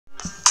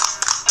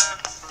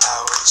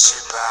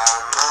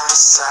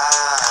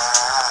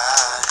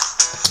side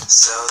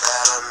so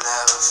that I'll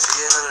never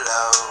feel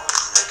alone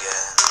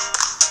again.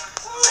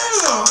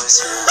 There's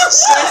always been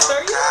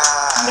some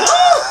guy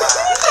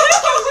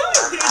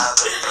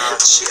another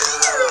brought you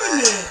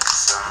away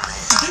from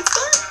me.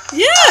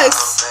 Yes!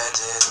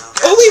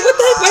 Oh wait, what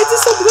the heck? Why is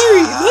this so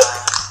blurry? Look!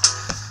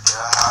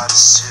 Your heart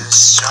is too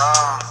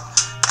strong.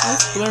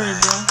 That's blurry,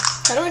 bro.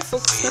 How do I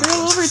focus? Put it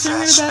all over,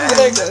 turn it back. Oh,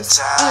 there it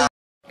goes.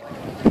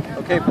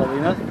 Okay,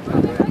 Paulina.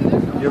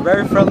 You're a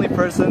very friendly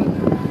person,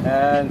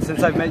 and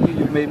since I've met you,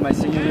 you've made my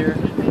senior year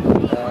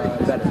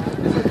better.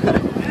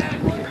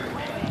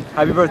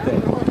 Happy birthday.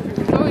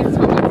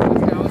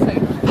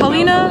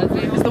 Paulina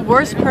is the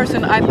worst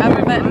person I've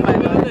ever met in my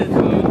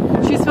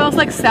life. She smells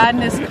like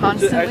sadness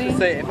constantly. I should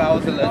say if I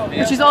was a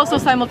lesbian. But she's also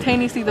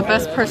simultaneously the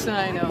best person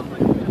I know.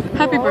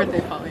 Happy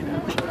birthday, Paulina.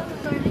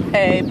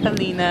 Hey,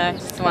 Paulina.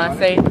 Just want to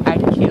say I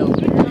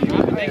killed you.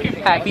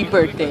 Happy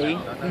birthday.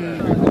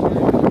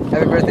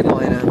 Happy birthday,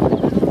 Paulina.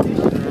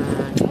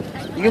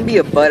 You can be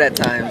a butt at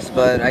times,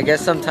 but I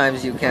guess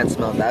sometimes you can't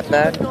smell that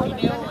bad.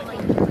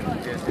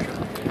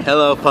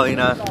 Hello,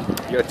 Paulina.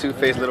 You're a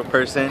two-faced little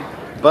person,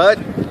 but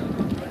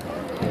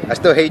I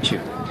still hate you.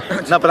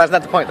 No, but that's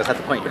not the point. That's not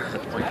the point.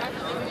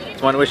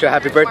 Just want to wish you a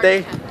happy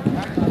birthday.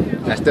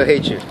 I still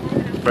hate you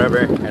forever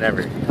and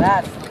ever.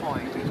 That's the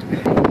point.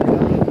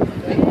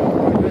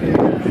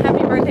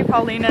 Happy birthday,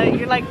 Paulina.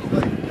 You're like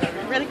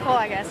really cool,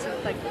 I guess.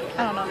 It's like,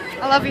 I don't know.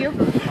 I love you.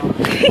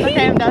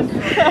 Okay, I'm done.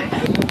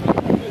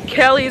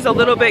 Kelly's a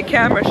little bit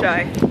camera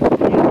shy.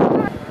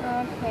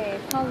 Okay,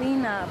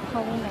 Paulina.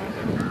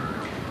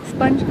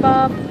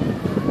 SpongeBob.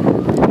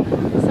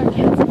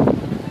 Sarcasm.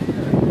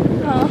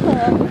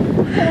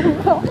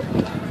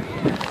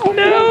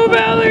 No,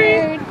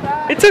 Valerie.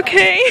 It's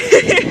okay.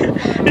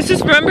 It's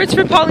just remember it's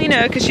for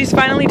Paulina because she's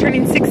finally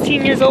turning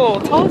 16 years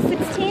old. Oh,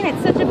 16.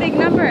 It's such a big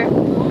number.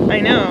 I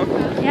know.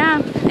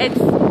 Yeah,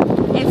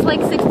 it's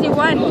like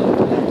 61.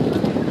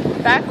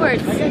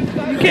 Backwards.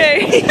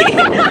 Okay.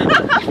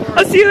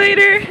 I'll see you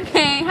later.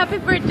 Hey, happy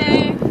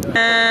birthday.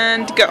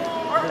 And go.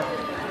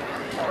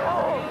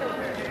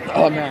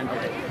 Oh man,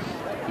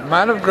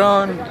 might have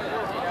grown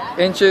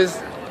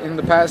inches in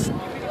the past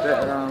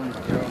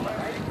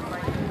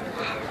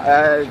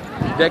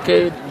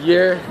decade,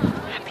 year.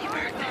 Happy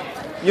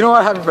birthday. You know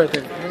what? Happy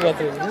birthday.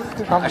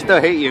 I still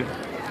hate you.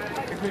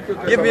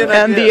 Give me an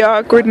And idea. the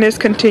awkwardness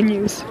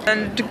continues.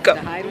 And go.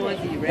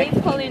 Hey,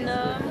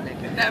 Paulina.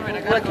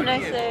 What can I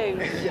say?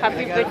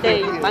 Happy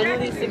birthday.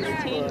 Finally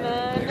 16,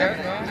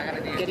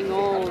 man. Getting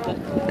old.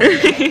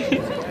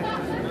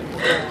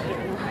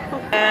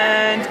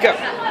 And go.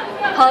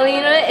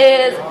 Paulina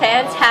is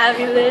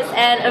fantabulous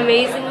and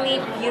amazingly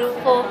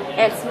beautiful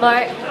and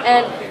smart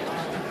and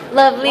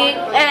lovely,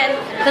 and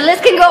the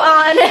list can go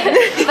on.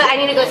 But I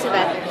need to go to the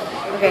bathroom.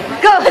 Okay,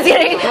 go. Let's get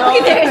it.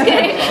 Okay,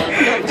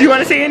 there. Do you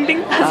want to say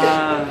anything? I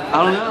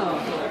don't know.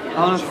 I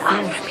don't know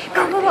what to say.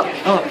 Go.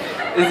 Oh,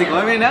 is it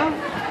going right now?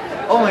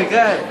 Oh my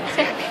god.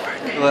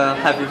 Well,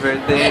 happy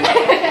birthday.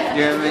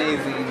 You're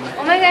amazing.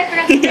 Oh my god, I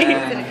forgot to say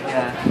And,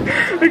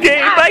 yeah. Okay,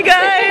 bye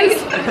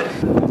guys.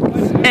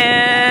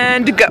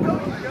 And go.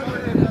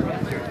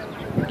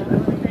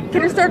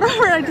 Can I start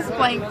over? I just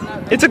blanked.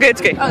 It's okay, it's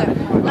okay. Okay.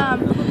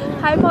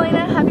 Hi,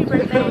 Paulina. Happy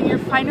birthday. You're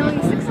finally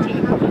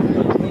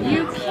 16.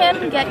 You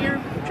can get your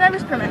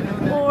driver's permit,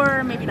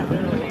 or maybe not.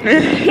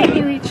 Can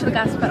you reach the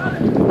gas pedal?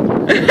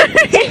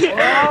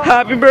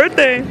 Happy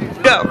birthday.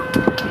 Go.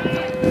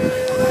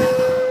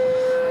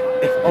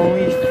 If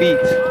only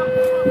feet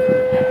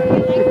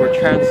were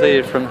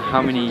translated from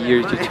how many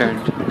years you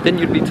turned, then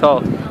you'd be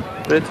tall.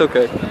 But it's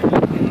okay.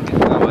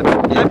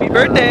 Happy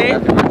birthday.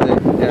 Happy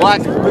birthday. Yeah. What?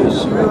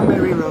 Wish you a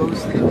merry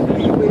roasting.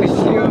 We wish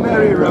you a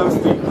merry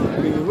roasting.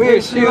 We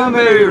wish you a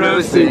merry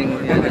roasting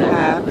and a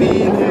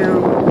happy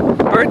new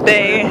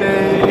Birthday.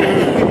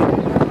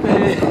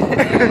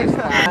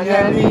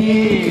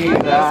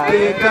 Mañanitas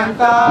que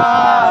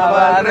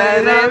cantaba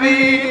de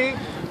mí,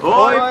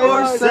 hoy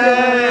por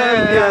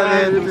ser día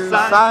de tus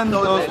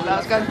santos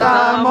las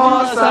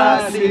cantamos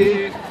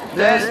así.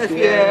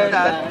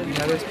 Despierta,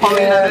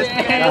 Paulina,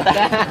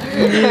 despierta.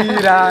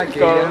 Mira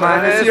que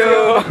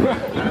amaneció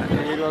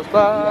y los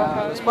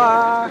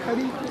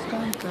pajaritos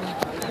cantan.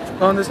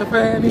 ¿Dónde se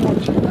fue mi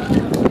noche?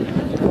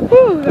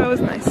 Woo, that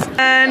was nice.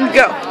 And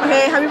go.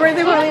 Okay, happy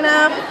birthday,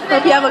 Paulina.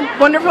 Hope you have a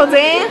wonderful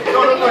day.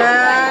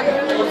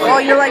 And, well,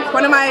 you're like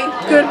one of my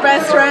good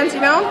best friends,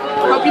 you know?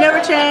 Hope you never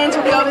change.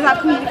 Hope you always have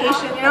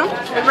communication, you know?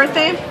 Happy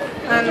birthday.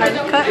 And then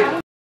cut.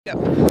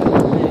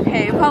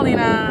 Hey,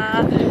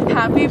 Paulina.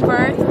 Happy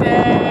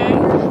birthday.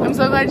 I'm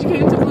so glad you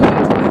came to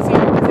Bloomington this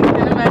year because I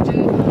can't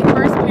imagine the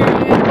first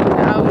period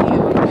without you.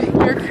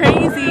 You're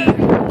crazy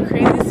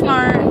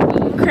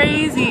smart,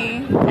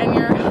 crazy, and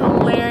you're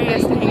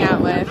hilarious to hang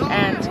out with.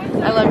 And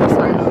I love your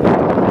smile.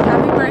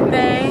 Happy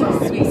birthday,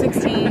 sweet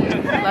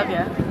 16. Love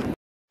ya.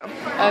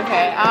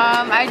 Okay,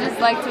 I just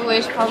like to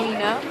wish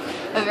Paulina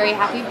a very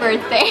happy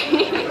birthday.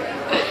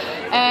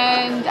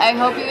 And I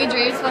hope you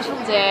enjoy your special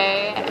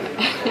day.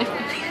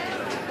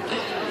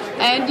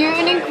 And you're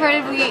an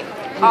incredibly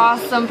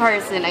awesome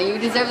person and you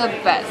deserve the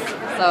best.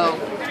 So,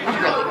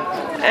 happy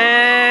birthday.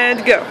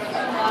 And go.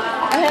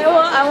 Okay,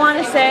 well, I want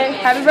to say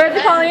happy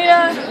birthday,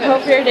 Paulina. I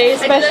hope your day is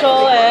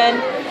special,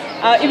 and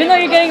even though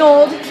you're getting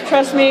old,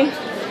 trust me,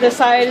 this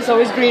side is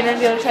always greener,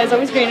 the other side is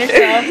always greener, so.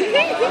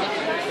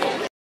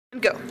 And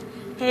go.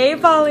 Hey,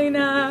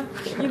 Paulina.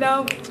 You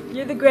know,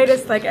 you're the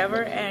greatest like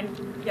ever, and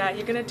yeah,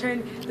 you're gonna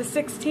turn the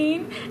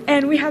 16,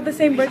 and we have the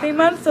same birthday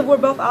month, so we're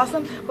both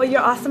awesome, but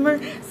you're awesomer.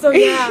 So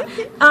yeah,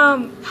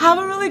 have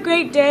a really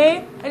great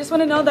day. I just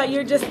want to know that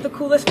you're just the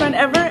coolest friend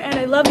ever, and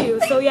I love you.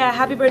 So yeah,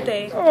 happy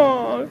birthday.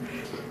 Aww.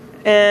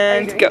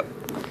 And go.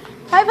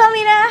 Hi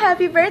Paulina,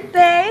 happy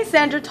birthday.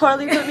 Sandra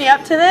totally put me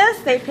up to this.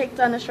 They picked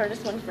on the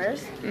shortest one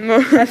first.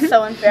 That's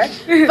so unfair.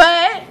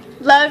 But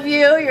love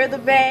you, you're the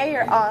bae,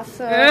 you're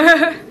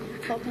awesome.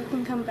 Hope you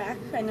can come back.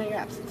 I know you're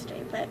absent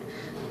today, but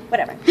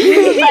whatever.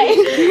 Bye.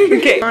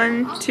 Okay,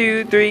 1,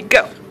 2, 3,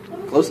 go.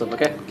 Close up,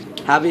 okay.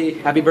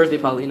 Happy birthday,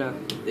 Paulina.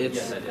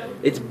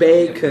 It's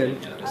bacon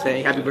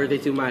saying happy birthday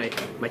to my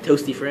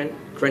toasty friend,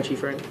 crunchy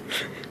friend.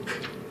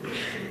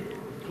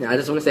 Yeah, I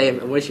just want to say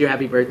I wish you a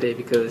happy birthday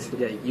because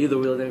yeah, you're the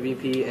real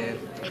MVP and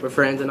we're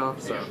friends and all.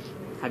 So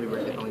happy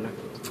birthday, Paulina.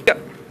 Go.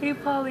 Hey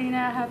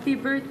Paulina, happy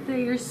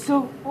birthday. You're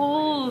so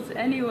old.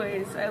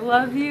 Anyways, I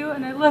love you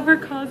and I love our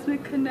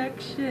cosmic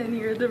connection.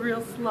 You're the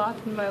real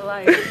sloth in my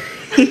life.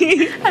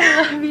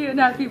 I love you and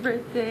happy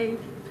birthday.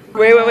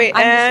 Wait,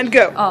 and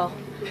go. Oh,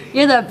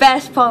 you're the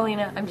best,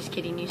 Paulina. I'm just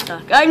kidding, you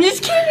suck. I'm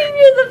just kidding,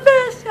 you're the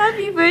best.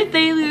 Happy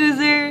birthday,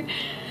 loser.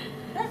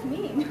 That's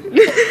mean.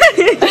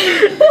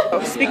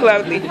 Oh, speak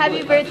loudly.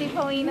 Happy birthday,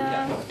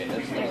 Paulina.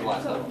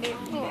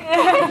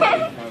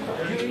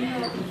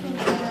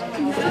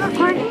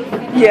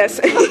 Yes.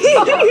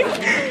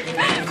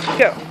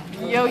 Go.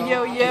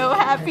 Yo,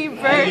 happy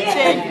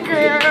birthday,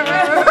 girl.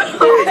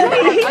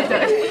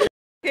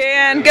 Okay,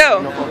 and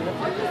go.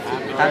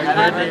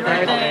 Happy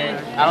birthday.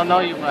 I don't know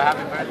you, but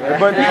happy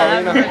birthday.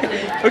 Happy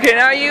birthday, Paulina. Okay,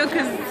 now you,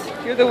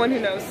 because you're the one who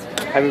knows.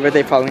 Happy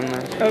birthday, Paulina.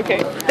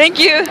 Okay, thank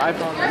you. Bye,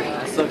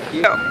 Paulina. So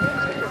cute. Go.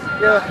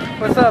 Yo,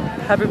 what's up?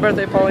 Happy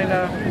birthday,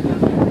 Paulina.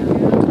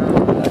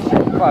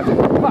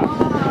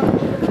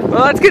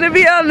 Well, it's gonna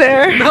be on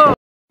there. No.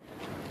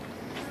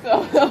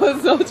 So that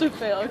was such a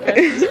fail,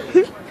 okay?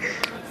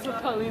 So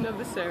Paulina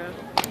Becerra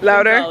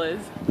Louder.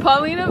 Gonzalez.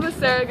 Paulina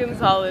Becerra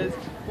Gonzalez.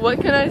 What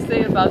can I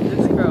say about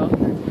this girl?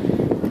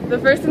 The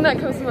first thing that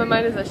comes to my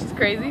mind is that she's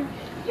crazy,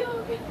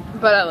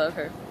 but I love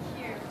her.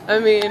 I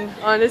mean,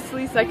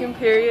 honestly, second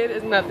period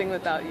is nothing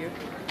without you.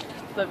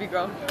 Love you,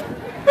 girl.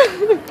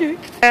 Okay.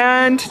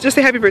 And just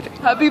say happy birthday.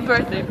 Happy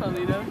birthday,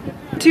 Paulina.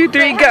 2,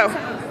 3, go.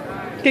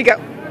 Okay, go.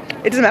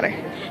 It doesn't matter.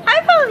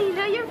 Hi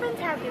Paulina, you're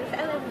fantabulous.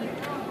 I love you.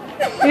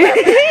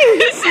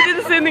 She did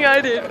the same thing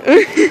I did.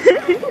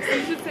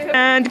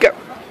 And go.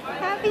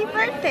 Happy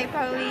birthday,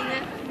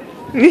 Paulina.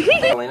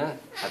 Paulina,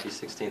 happy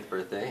 16th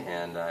birthday,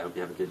 and I hope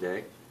you have a good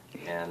day.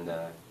 And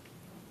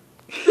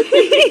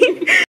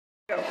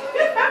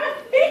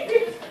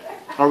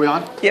Are we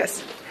on?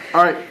 Yes.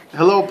 All right.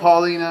 Hello,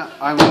 Paulina.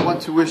 I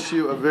want to wish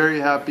you a very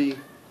happy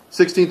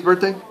 16th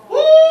birthday.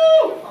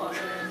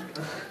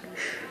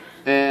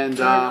 And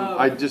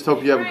I just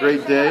hope you have a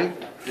great day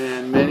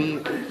and many,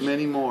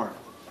 many more.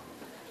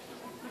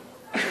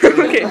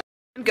 Okay.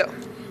 Go.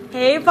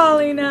 Hey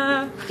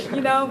Paulina,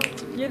 you know,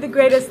 you're the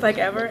greatest like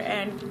ever,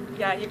 and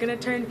yeah, you're gonna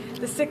turn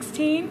the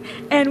 16,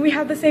 and we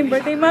have the same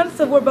birthday month,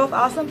 so we're both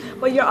awesome,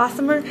 but you're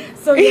awesomer.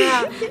 So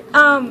yeah,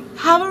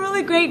 have a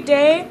really great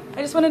day.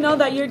 I just want to know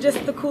that you're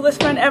just the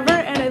coolest friend ever,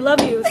 and I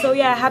love you. So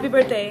yeah, happy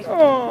birthday.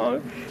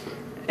 Aww.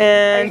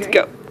 And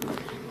go.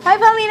 Hi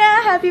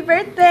Paulina, happy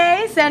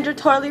birthday. Sandra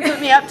totally put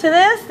me up to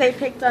this. They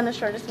picked on the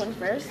shortest one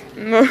first.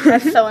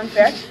 That's so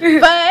unfair.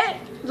 But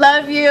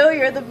love you,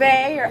 you're the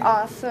bae, you're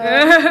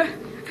awesome.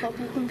 Hope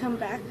you can come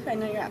back. I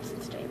know you're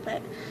absent today,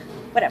 but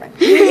whatever.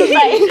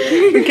 Bye.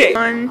 Okay,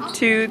 1,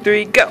 2,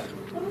 3, go.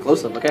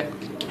 Close up, okay.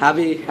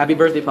 Happy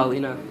birthday,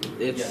 Paulina.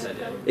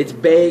 It's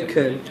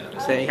bacon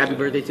saying happy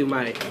birthday to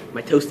my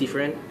toasty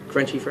friend,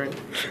 crunchy friend.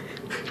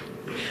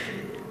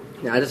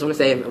 Yeah, I just want to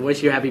say I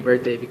wish you a happy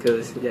birthday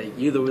because yeah,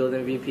 you're the real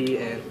MVP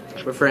and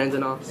we're friends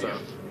and all. So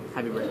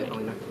happy birthday,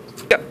 Paulina.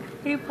 Go.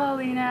 Hey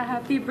Paulina,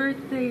 happy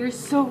birthday. You're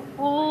so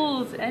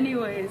old.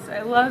 Anyways,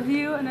 I love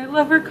you and I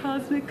love our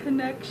cosmic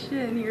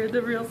connection. You're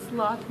the real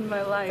sloth in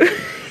my life.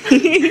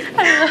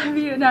 I love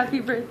you and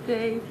happy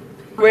birthday.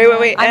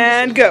 Wait,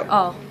 and go.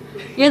 Oh,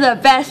 you're the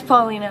best,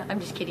 Paulina. I'm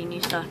just kidding,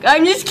 you suck.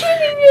 I'm just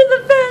kidding, you're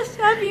the best.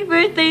 Happy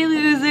birthday,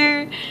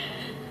 loser.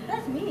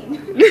 That's mean.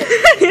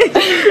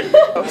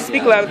 Oh,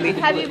 speak loudly.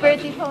 Happy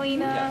birthday,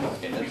 Paulina.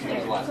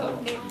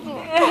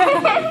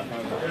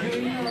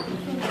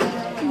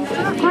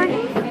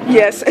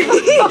 Yes.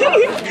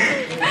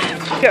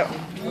 Go.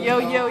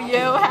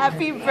 Yo,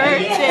 happy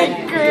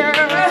birthday, girl.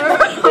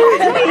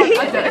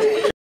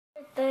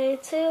 Birthday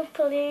to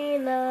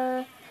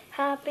Paulina.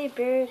 Happy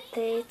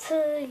birthday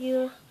to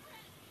you.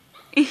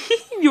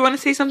 You want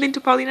to say something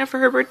to Paulina for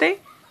her birthday?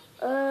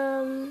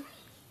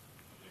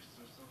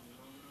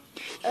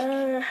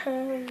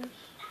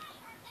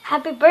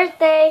 Happy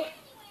birthday.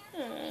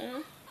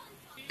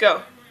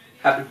 Go.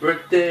 Happy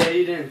birthday,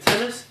 you didn't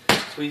tell us,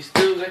 but you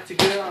still got to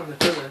get on the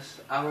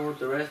fellas. I don't want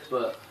the rest,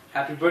 but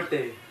happy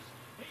birthday.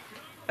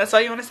 That's all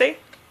you want to say?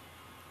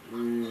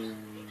 Well,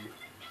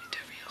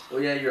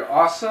 yeah, you're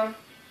awesome,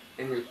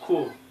 and you're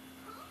cool,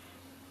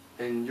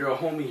 and you're a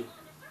homie,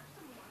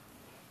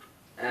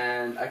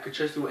 and I could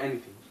trust you with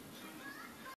anything.